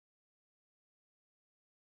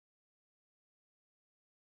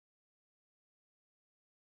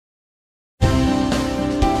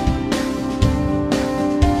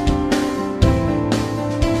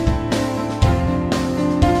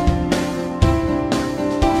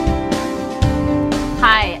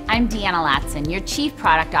I'm Deanna Latson, your Chief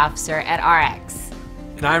Product Officer at Ariix.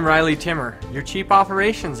 And I'm Riley Timmer, your Chief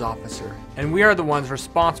Operations Officer, and we are the ones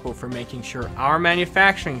responsible for making sure our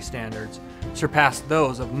manufacturing standards surpass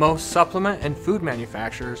those of most supplement and food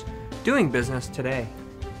manufacturers doing business today.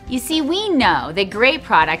 You see, we know that great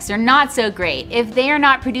products are not so great if they are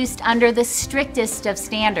not produced under the strictest of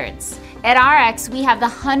standards. At Ariix, we have the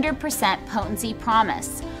 100% potency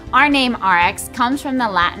promise. Our name Ariix comes from the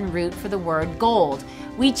Latin root for the word gold.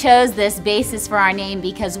 We chose this basis for our name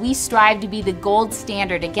because we strive to be the gold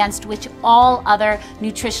standard against which all other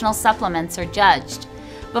nutritional supplements are judged.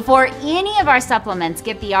 Before any of our supplements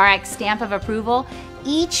get the Ariix stamp of approval,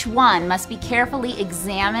 each one must be carefully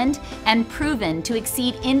examined and proven to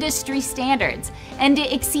exceed industry standards and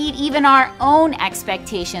to exceed even our own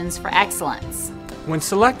expectations for excellence. When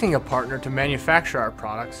selecting a partner to manufacture our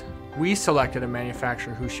products, we selected a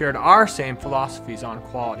manufacturer who shared our same philosophies on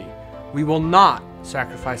quality. We will not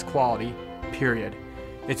sacrifice quality, period.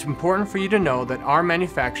 It's important for you to know that our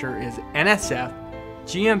manufacturer is NSF,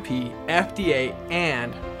 GMP, FDA,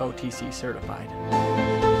 and OTC certified.